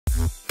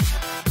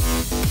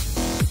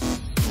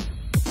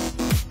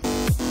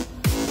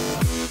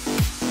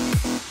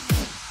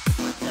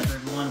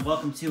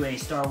welcome to a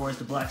Star Wars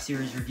The Black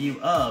Series review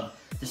of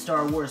the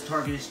Star Wars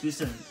Target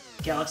exclusive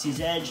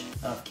Galaxy's Edge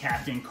of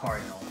Captain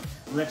Cardinal.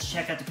 Let's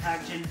check out the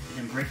packaging,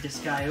 then break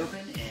this guy open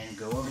and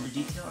go over the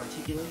detail,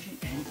 articulation,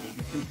 and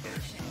figure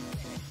comparison.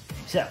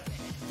 So,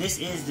 this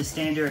is the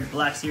standard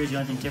Black Series. The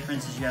only thing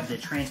different is you have to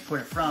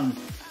transport it from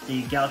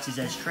the Galaxy's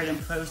Edge Trading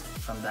Post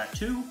from that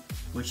too,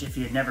 which if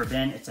you've never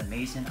been, it's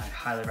amazing. I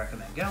highly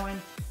recommend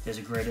going. There's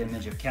a great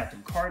image of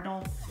Captain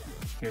Cardinal.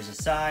 Here's the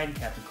side,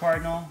 Captain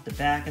Cardinal, the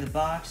back of the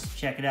box.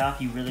 Check it out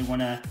if you really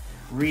want to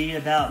read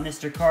about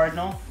Mr.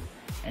 Cardinal.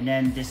 And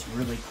then this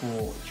really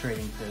cool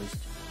Trading Post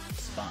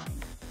spine.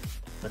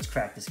 Let's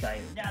crack this guy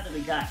open. Now that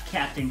we got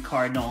Captain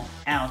Cardinal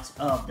out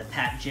of the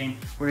packaging,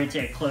 we're gonna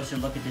take a closer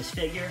look at this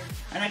figure.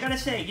 And I gotta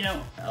say, you know,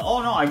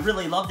 all in all, I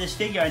really love this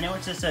figure. I know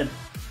it's just a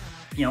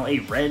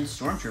red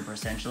Stormtrooper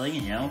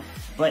essentially,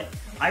 but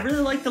I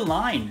really like the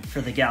line for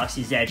the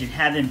Galaxy's Edge, and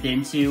having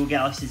been to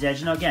Galaxy's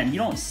Edge, and again, you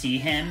don't see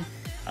him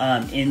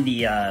in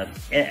the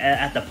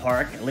at the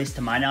park, at least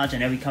to my knowledge. I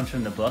know he comes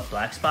from the book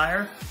Black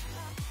Spire,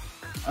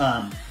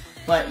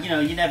 but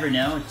you never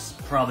know. It's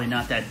probably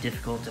not that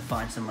difficult to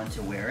find someone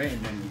to wear it,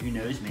 and then who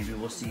knows, maybe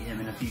we'll see him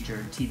in a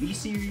future TV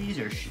series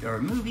or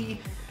a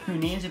movie, who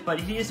names it. But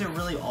he is a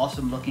really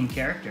awesome looking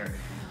character.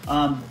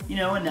 I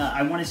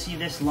want to see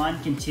this line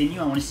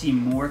continue. I want to see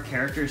more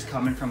characters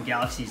coming from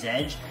Galaxy's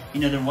Edge.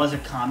 There was a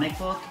comic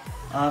book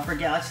for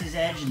Galaxy's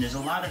Edge, and there's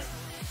a lot of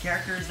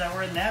characters that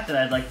were in that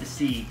I'd like to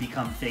see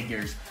become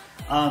figures.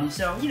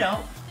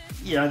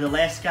 The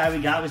last guy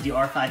we got was the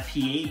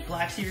R5P8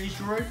 Black Series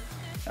droid,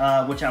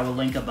 which I will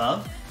link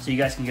above, so you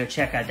guys can go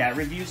check out that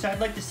review. So I'd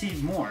like to see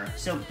more.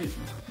 So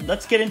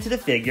let's get into the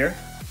figure.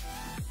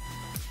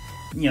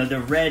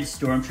 The red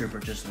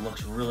Stormtrooper just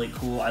looks really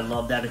cool. I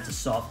love that it's a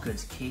soft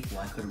goods cape.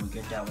 Why couldn't we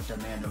get that with the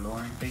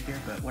Mandalorian figure?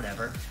 But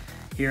whatever.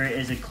 Here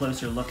is a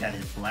closer look at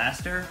his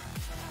blaster.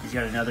 He's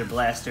got another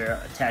blaster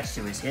attached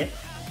to his hip.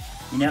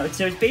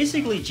 So it's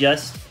basically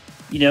just,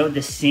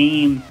 the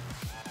same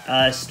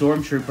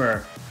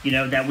Stormtrooper,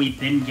 that we've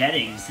been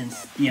getting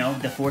since,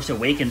 The Force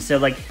Awakens.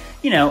 So,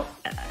 if you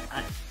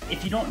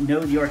don't know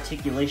the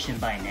articulation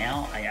by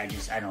now, I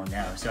don't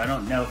know. So I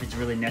don't know if it's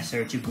really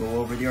necessary to go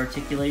over the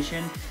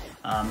articulation.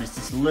 It's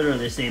just literally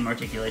the same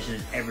articulation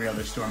as every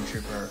other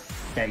Stormtrooper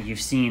that you've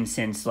seen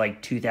since,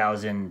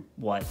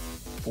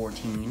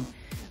 2014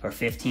 or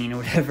 15 or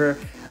whatever.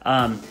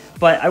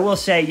 But I will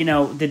say,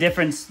 the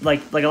difference,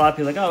 like a lot of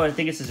people are like, oh, I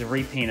think it's just a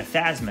repaint of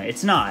Phasma.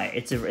 It's not.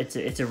 It's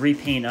a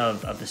repaint of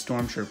the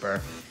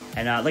Stormtrooper.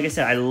 And like I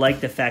said, I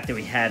like the fact that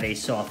we have a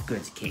soft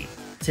goods cape.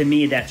 To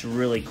me, that's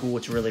really cool.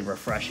 It's really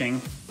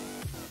refreshing.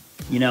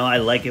 I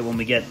like it when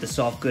we get the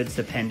soft goods,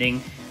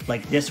 depending.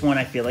 Like this one,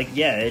 I feel like,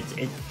 yeah,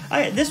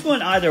 this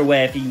one, either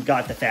way, if you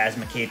got the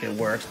Phasma cape, it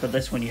works. But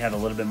this one, you have a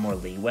little bit more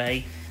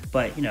leeway.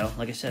 But,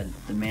 like I said,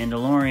 the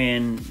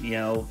Mandalorian,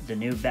 the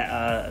new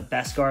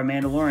Beskar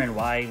Mandalorian,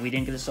 why we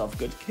didn't get a soft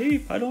goods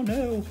cape, I don't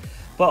know.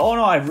 But all in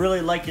all, I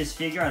really like this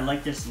figure. I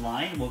like this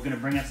line. We're going to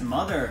bring out some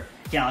other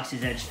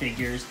Galaxy's Edge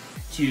figures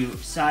to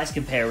size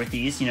compare with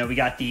these. We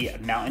got the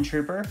Mountain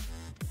Trooper,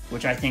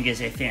 which I think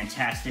is a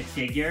fantastic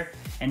figure.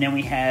 And then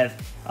we have,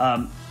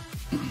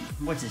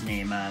 what's his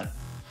name?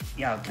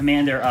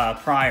 Commander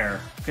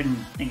Pryor. Couldn't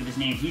think of his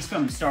name. He's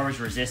from Star Wars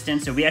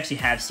Resistance, so we actually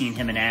have seen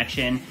him in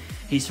action.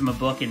 He's from a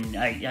book, and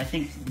I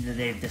think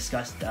they've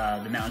discussed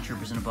the Mountain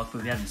Troopers in a book,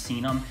 but we haven't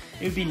seen them.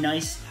 It would be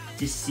nice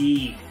to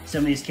see some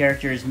of these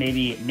characters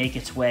maybe make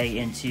its way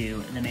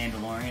into the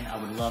Mandalorian. I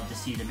would love to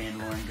see the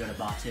Mandalorian go to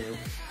Batuu.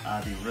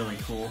 It'd be really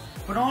cool.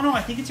 But all in all,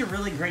 I think it's a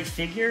really great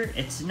figure.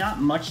 It's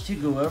not much to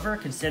go over,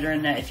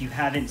 considering that if you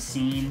haven't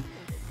seen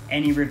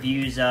any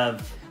reviews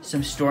of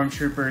some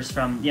Stormtroopers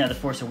from the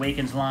Force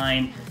Awakens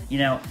line,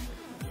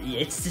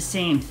 it's the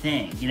same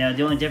thing.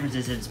 The only difference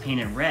is it's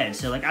painted red.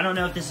 So I don't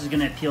know if this is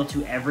going to appeal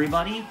to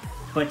everybody,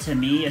 but to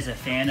me, as a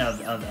fan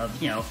of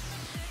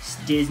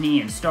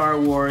Disney and Star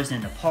Wars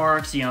and the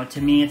parks,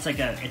 to me it's like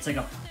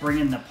a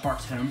bringing the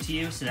parks home to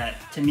you. So that,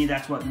 to me,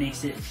 that's what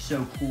makes it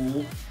so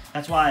cool.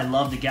 That's why I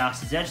love the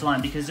Galaxy's Edge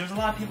line, because there's a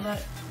lot of people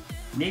that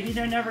maybe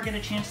they'll never get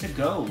a chance to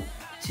go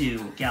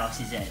to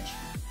Galaxy's Edge,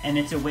 and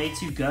it's a way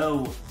to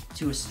go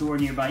to a store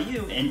nearby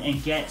you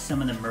and get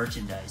some of the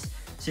merchandise.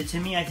 So to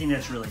me, I think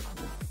that's really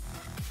cool.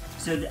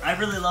 So I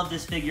really love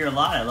this figure a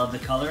lot. I love the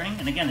coloring.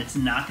 And again, it's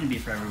not going to be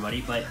for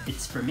everybody, but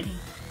it's for me.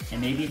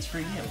 And maybe it's for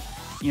you.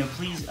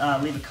 Please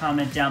leave a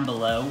comment down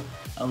below.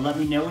 Let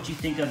me know what you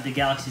think of the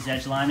Galaxy's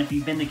Edge line. If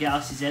you've been to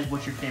Galaxy's Edge,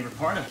 what's your favorite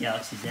part of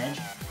Galaxy's Edge?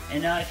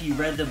 And if you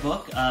read the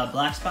book,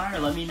 Black Spire,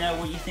 let me know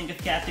what you think of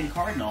Captain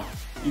Cardinal.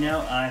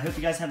 I hope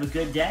you guys have a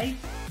good day.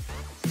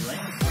 See you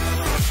later.